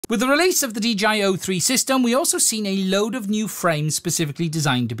With the release of the DJI 03 system, we also seen a load of new frames specifically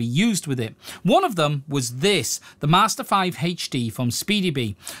designed to be used with it. One of them was this, the Master 5 HD from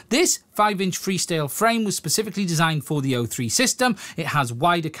Speedybee. This 5-inch Freestyle frame was specifically designed for the 03 system. It has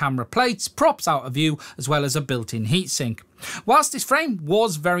wider camera plates, props out of view, as well as a built-in heatsink. Whilst this frame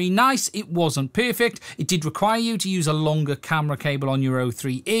was very nice, it wasn't perfect. It did require you to use a longer camera cable on your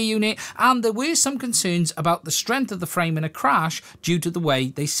 03 air unit, and there were some concerns about the strength of the frame in a crash due to the way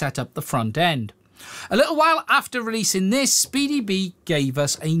they set up the front end. A little while after releasing this, Speedybee gave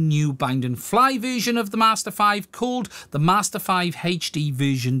us a new bind and fly version of the Master 5 called the Master 5 HD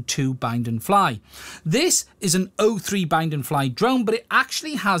version 2 bind and fly. This is an 03 bind and fly drone, but it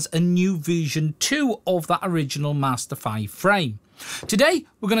actually has a new version 2 of that original Master 5 frame. Today,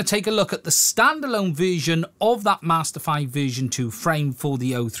 we're going to take a look at the standalone version of that Master 5 version 2 frame for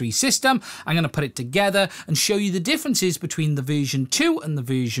the 03 system. I'm going to put it together and show you the differences between the version 2 and the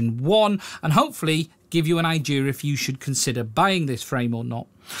version 1, and hopefully give you an idea if you should consider buying this frame or not.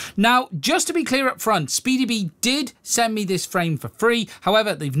 Now, just to be clear up front, Speedybee did send me this frame for free.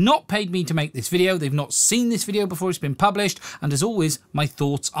 However, they've not paid me to make this video. They've not seen this video before it's been published. And as always, my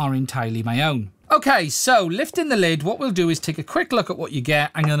thoughts are entirely my own. Okay, so lifting the lid, what we'll do is take a quick look at what you get.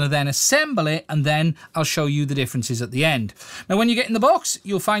 I'm going to then assemble it, and then I'll show you the differences at the end. Now, when you get in the box,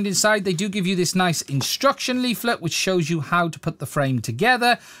 you'll find inside they do give you this nice instruction leaflet, which shows you how to put the frame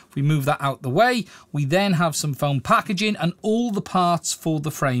together. If we move that out the way, we then have some foam packaging and all the parts for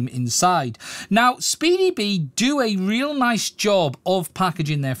the frame inside. Now, Speedybee do a real nice job of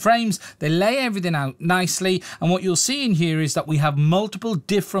packaging their frames. They lay everything out nicely, and what you'll see in here is that we have multiple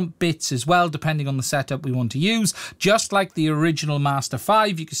different bits as well, depending on the setup we want to use. Just like the original Master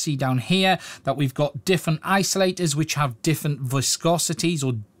 5, you can see down here that we've got different isolators which have different viscosities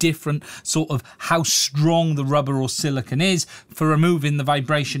or different sort of how strong the rubber or silicone is for removing the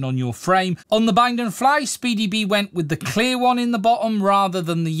vibration on your frame. On the bind and fly, Speedybee went with the clear one in the bottom rather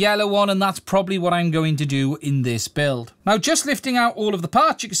than the yellow one, and that's probably what I'm going to do in this build. Now, just lifting out all of the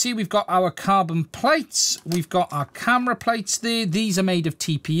parts, you can see we've got our carbon plates, we've got our camera plates there. These are made of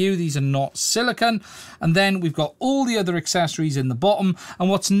TPU, these are not silicone, and then we've got all the other accessories in the bottom. And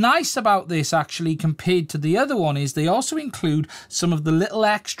what's nice about this actually compared to the other one is they also include some of the little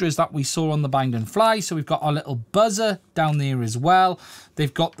extras that we saw on the bind and fly. So we've got our little buzzer down there as well.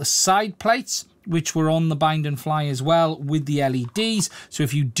 They've got the side plates which were on the bind and fly as well with the LEDs. So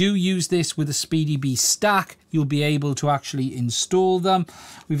if you do use this with a Speedybee stack, you'll be able to actually install them.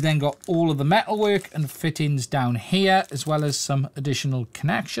 We've then got all of the metalwork and fittings down here, as well as some additional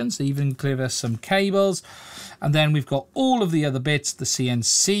connections. They even give us some cables. And then we've got all of the other bits, the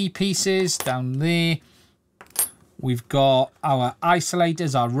CNC pieces down there. We've got our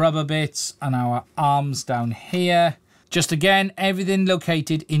isolators, our rubber bits, and our arms down here. Just again, everything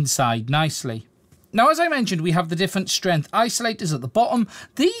located inside nicely. Now, as I mentioned, we have the different strength isolators at the bottom.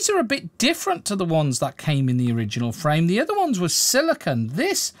 These are a bit different to the ones that came in the original frame. The other ones were silicone.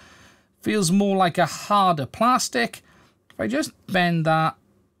 This feels more like a harder plastic. If I just bend that,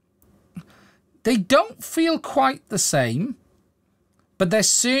 they don't feel quite the same, but they're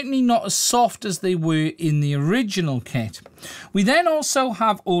certainly not as soft as they were in the original kit. We then also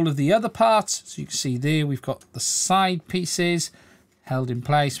have all of the other parts. So you can see there, we've got the side pieces held in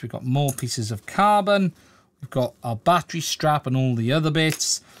place. We've got more pieces of carbon. We've got our battery strap and all the other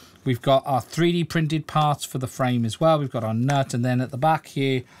bits. We've got our 3D printed parts for the frame as well. We've got our nut, and then at the back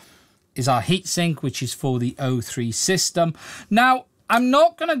here is our heatsink, which is for the 03 system. Now, I'm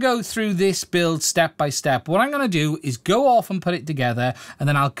not going to go through this build step by step. What I'm going to do is go off and put it together, and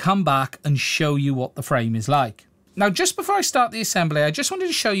then I'll come back and show you what the frame is like. Now, just before I start the assembly, I just wanted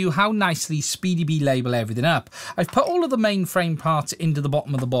to show you how nicely Speedybee label everything up. I've put all of the main frame parts into the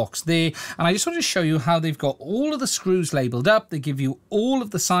bottom of the box there, and I just wanted to show you how they've got all of the screws labeled up. They give you all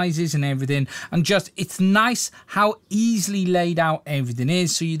of the sizes and everything, and just, it's nice how easily laid out everything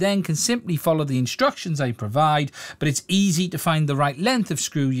is, so you then can simply follow the instructions they provide, but it's easy to find the right length of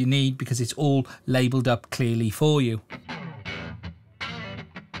screw you need because it's all labeled up clearly for you.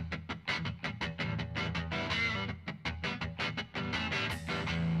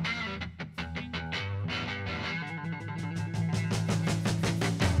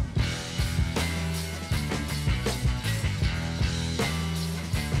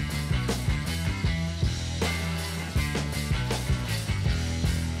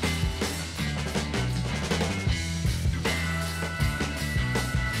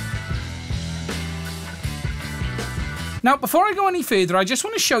 Now, before I go any further, I just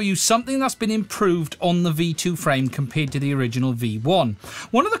want to show you something that's been improved on the V2 frame compared to the original V1.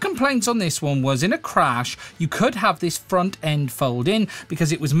 One of the complaints on this one was in a crash, you could have this front end fold in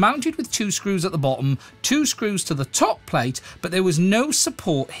because it was mounted with 2 screws at the bottom, 2 screws to the top plate, but there was no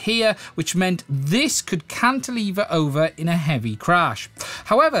support here, which meant this could cantilever over in a heavy crash.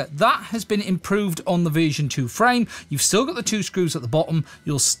 However, that has been improved on the version 2 frame. You've still got the 2 screws at the bottom,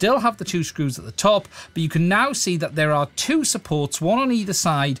 you'll still have the 2 screws at the top, but you can now see that there are 2 supports, one on either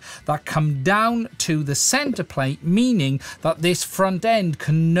side, that come down to the center plate, meaning that this front end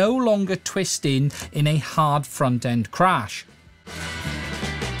can no longer twist in a hard front end crash.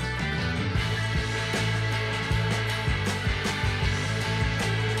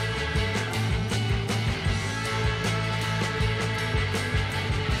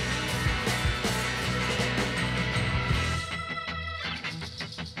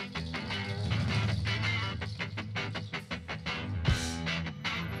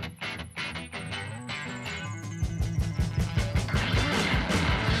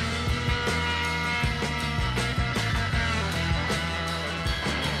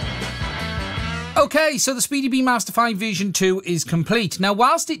 Okay, so the Speedybee Master 5 version 2 is complete. Now,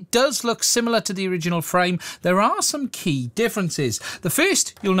 whilst it does look similar to the original frame, there are some key differences. The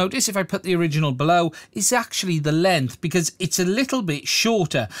first, you'll notice if I put the original below, is actually the length, because it's a little bit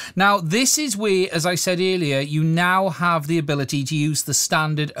shorter. Now, this is where, as I said earlier, you now have the ability to use the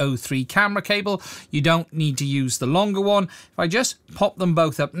standard 03 camera cable. You don't need to use the longer one. If I just pop them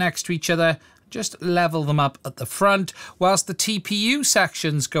both up next to each other, just level them up at the front. Whilst the TPU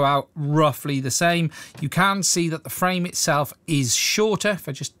sections go out roughly the same, you can see that the frame itself is shorter. If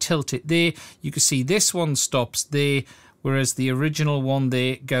I just tilt it there, you can see this one stops there, whereas the original one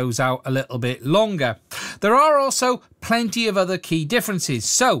there goes out a little bit longer. There are also plenty of other key differences.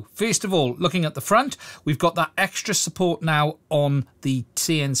 So, first of all, looking at the front, we've got that extra support now on the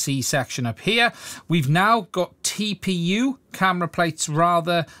CNC section up here. We've now got TPU camera plates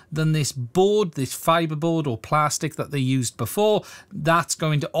rather than this board, this fiber board or plastic that they used before. That's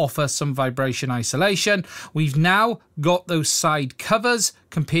going to offer some vibration isolation. We've now got those side covers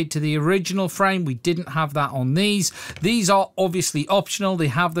compared to the original frame. We didn't have that on these. These are obviously optional. They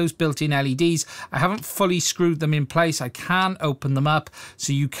have those built-in LEDs. I haven't fully screwed them in place. I can open them up,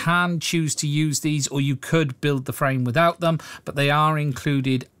 so you can choose to use these, or you could build the frame without them, but they are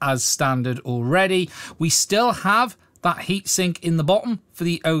included as standard already. We still have that heatsink in the bottom for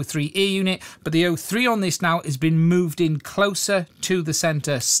the 03 air unit, but the 03 on this now has been moved in closer to the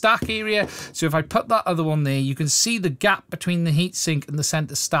center stack area. So if I put that other one there, you can see the gap between the heatsink and the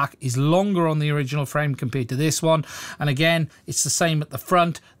center stack is longer on the original frame compared to this one. And again, it's the same at the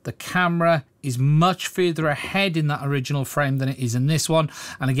front. The camera is much further ahead in that original frame than it is in this one.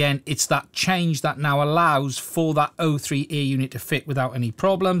 And again, it's that change that now allows for that 03 air unit to fit without any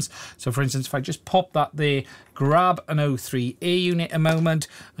problems. So for instance, if I just pop that there, grab an 03 air unit a moment,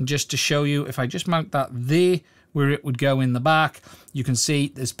 and just to show you, if I just mount that there where it would go in the back, you can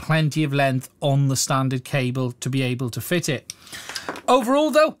see there's plenty of length on the standard cable to be able to fit it.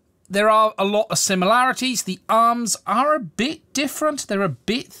 Overall though, there are a lot of similarities. The arms are a bit different. They're a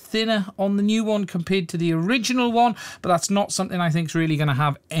bit thinner on the new one compared to the original one, but that's not something I think is really going to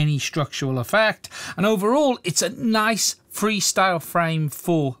have any structural effect. And overall, it's a nice freestyle frame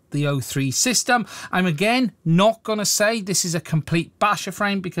for the 03 system. I'm again not going to say this is a complete basher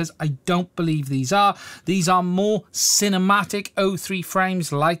frame, because I don't believe these are. These are more cinematic 03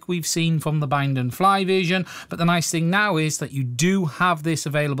 frames like we've seen from the Bind and Fly version. But the nice thing now is that you do have this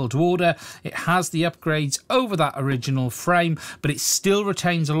available to order. It has the upgrades over that original frame, but it still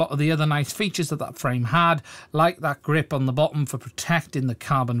retains a lot of the other nice features that that frame had, like that grip on the bottom for protecting the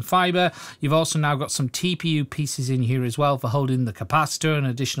carbon fiber. You've also now got some TPU pieces in here as well for holding the capacitor and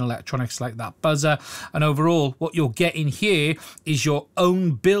additional electronics like that buzzer. And overall, what you're getting here is your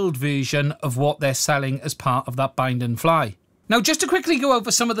own build version of what they're selling as part of that Bind and Fly. Now, just to quickly go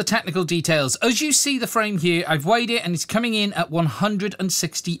over some of the technical details, as you see the frame here, I've weighed it and it's coming in at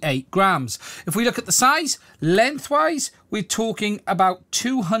 168 grams. If we look at the size, lengthwise, we're talking about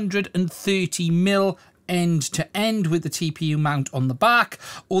 230 mil end to end with the TPU mount on the back,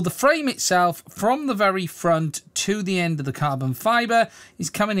 or the frame itself from the very front to the end of the carbon fiber is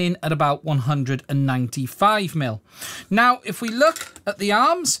coming in at about 195 mil. Now, if we look at the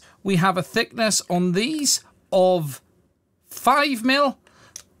arms, we have a thickness on these of 5 mil.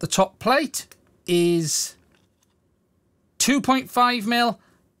 The top plate is 2.5 mil,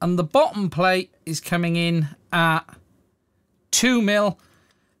 and the bottom plate is coming in at 2 mil.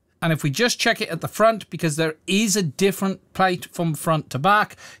 And if we just check it at the front, because there is a different plate from front to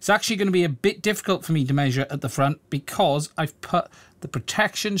back, it's actually going to be a bit difficult for me to measure at the front because I've put the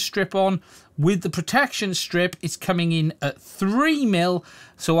protection strip on. With the protection strip, it's coming in at 3mm.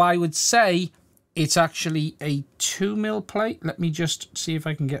 So I would say it's actually a 2mm plate. Let me just see if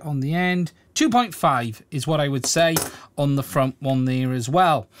I can get on the end. 2.5 is what I would say on the front one there as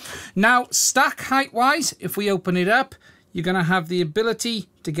well. Now, stack height wise, if we open it up, you're going to have the ability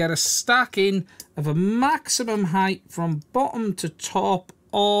to get a stack in of a maximum height from bottom to top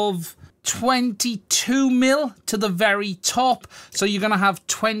of 22mm to the very top. So you're going to have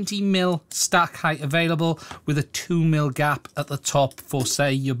 20mm stack height available with a 2mm gap at the top for,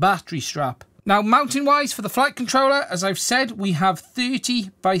 say, your battery strap. Now, mounting wise for the flight controller, as I've said, we have 30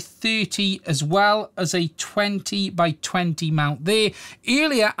 by 30 as well as a 20 by 20 mount there.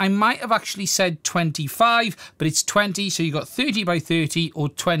 Earlier, I might have actually said 25, but it's 20. So you've got 30 by 30 or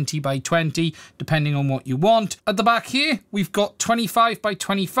 20 by 20, depending on what you want. At the back here, we've got 25 by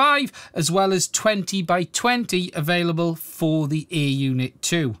 25 as well as 20 by 20 available for the air unit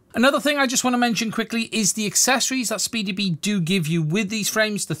too. Another thing I just want to mention quickly is the accessories that Speedybee do give you with these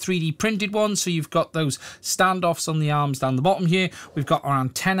frames, the 3D printed ones. So you've got those standoffs on the arms down the bottom here. We've got our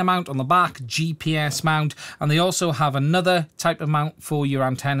antenna mount on the back, GPS mount, and they also have another type of mount for your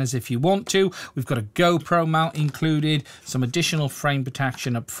antennas if you want to. We've got a GoPro mount included, some additional frame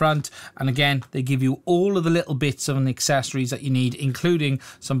protection up front, and again, they give you all of the little bits of accessories that you need, including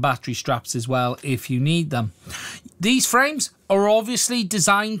some battery straps as well if you need them. These frames are obviously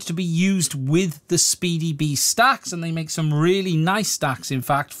designed to be used with the Speedybee stacks, and they make some really nice stacks, in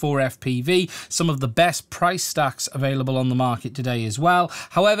fact, for FPV. Some of the best price stacks available on the market today as well.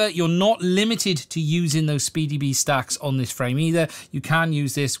 However, you're not limited to using those Speedybee stacks on this frame either. You can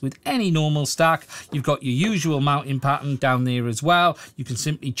use this with any normal stack. You've got your usual mounting pattern down there as well. You can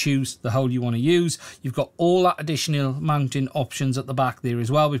simply choose the hole you want to use. You've got all that additional mounting options at the back there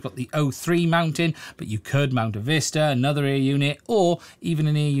as well. We've got the 03 mounting, but you could mount a Vista, another air unit, or even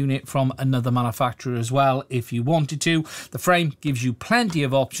an air unit from another manufacturer as well if you wanted to. The frame gives you plenty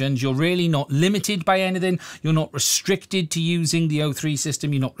of options. You're really not limited by anything. You're not restricted to using the 03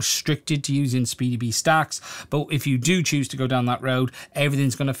 system. You're not restricted to using Speedybee stacks. But if you do choose to go down that road,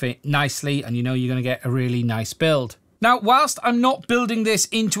 everything's going to fit nicely, and you know you're going to get a really nice build. Now, whilst I'm not building this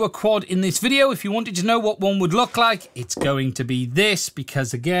into a quad in this video, if you wanted to know what one would look like, it's going to be this,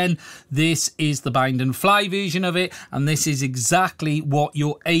 because again, this is the bind and fly version of it, and this is exactly what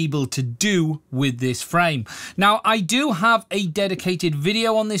you're able to do with this frame. Now, I do have a dedicated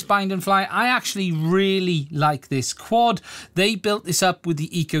video on this bind and fly. I actually really like this quad. They built this up with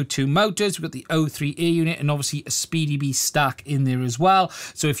the Eco 2 motors. We've got the 03 air unit and obviously a Speedybee stack in there as well.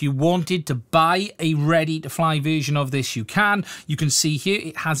 So if you wanted to buy a ready to fly version of this, you can see here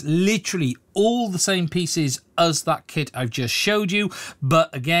it has literally all the same pieces as that kit I've just showed you.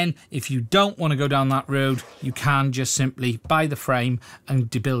 But again, if you don't want to go down that road, you can just simply buy the frame and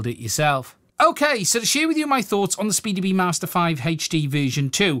build it yourself. Okay, so to share with you my thoughts on the Speedybee Master 5 HD version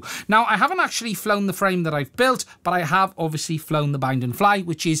 2. Now, I haven't actually flown the frame that I've built, but I have obviously flown the bind and fly,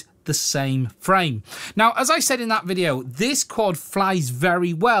 which is the same frame. Now, as I said in that video, this quad flies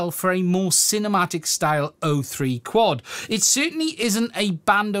very well for a more cinematic style 03 quad. It certainly isn't a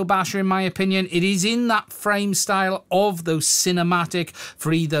bando basher in my opinion. It is in that frame style of those cinematic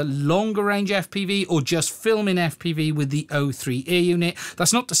for either longer range FPV or just filming FPV with the 03 air unit.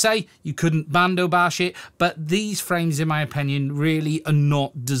 That's not to say you couldn't bando bash it, but these frames in my opinion really are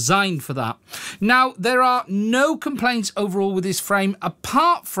not designed for that. Now, there are no complaints overall with this frame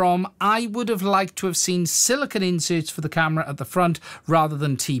apart from I would have liked to have seen silicone inserts for the camera at the front rather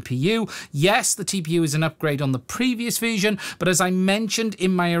than TPU. Yes, the TPU is an upgrade on the previous version, but as I mentioned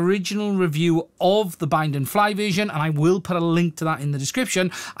in my original review of the bind and fly version, and I will put a link to that in the description,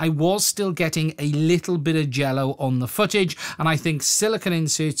 I was still getting a little bit of jello on the footage, and I think silicone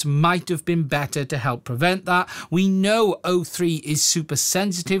inserts might have been better to help prevent that. We know 03 is super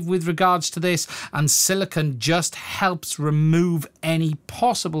sensitive with regards to this, and silicone just helps remove any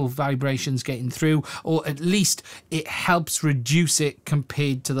possible vibrations getting through, or at least it helps reduce it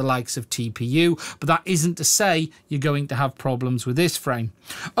compared to the likes of TPU. But that isn't to say you're going to have problems with this frame.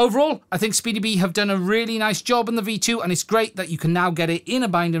 Overall, I think Speedybee have done a really nice job on the V2, and it's great that you can now get it in a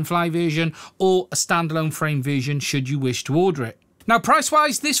bind and fly version or a standalone frame version should you wish to order it. Now,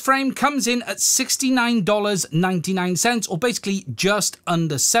 price-wise, this frame comes in at $69.99, or basically just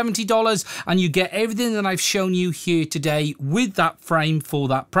under $70, and you get everything that I've shown you here today with that frame for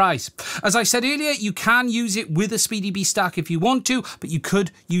that price. As I said earlier, you can use it with a Speedybee stack if you want to, but you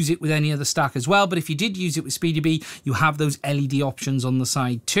could use it with any other stack as well. But if you did use it with Speedybee, you have those LED options on the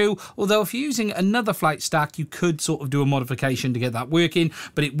side too. Although if you're using another flight stack, you could sort of do a modification to get that working,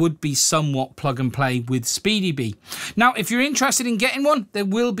 but it would be somewhat plug and play with Speedybee. Now, if you're interested in getting one, there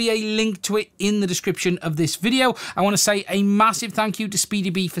will be a link to it in the description of this video. I want to say a massive thank you to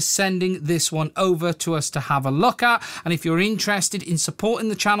Speedybee for sending this one over to us to have a look at. And if you're interested in supporting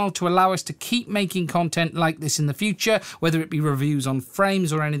the channel to allow us to keep making content like this in the future, whether it be reviews on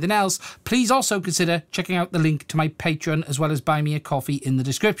frames or anything else, please also consider checking out the link to my Patreon as well as buy me a coffee in the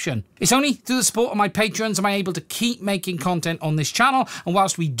description. It's only through the support of my patrons am I able to keep making content on this channel, and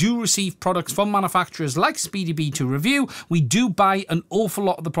whilst we do receive products from manufacturers like Speedybee to review, we do buy an awful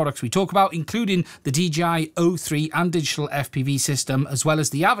lot of the products we talk about, including the DJI O3 and digital FPV system, as well as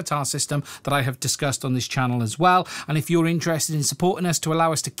the Avatar system that I have discussed on this channel as well. And if you're interested in supporting us to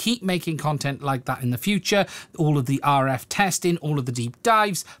allow us to keep making content like that in the future, all of the RF testing, all of the deep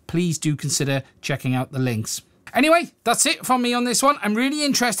dives, please do consider checking out the links. Anyway, that's it from me on this one. I'm really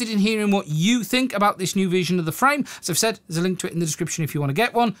interested in hearing what you think about this new version of the frame. As I've said, there's a link to it in the description if you want to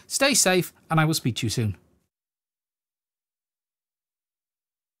get one. Stay safe, and I will speak to you soon.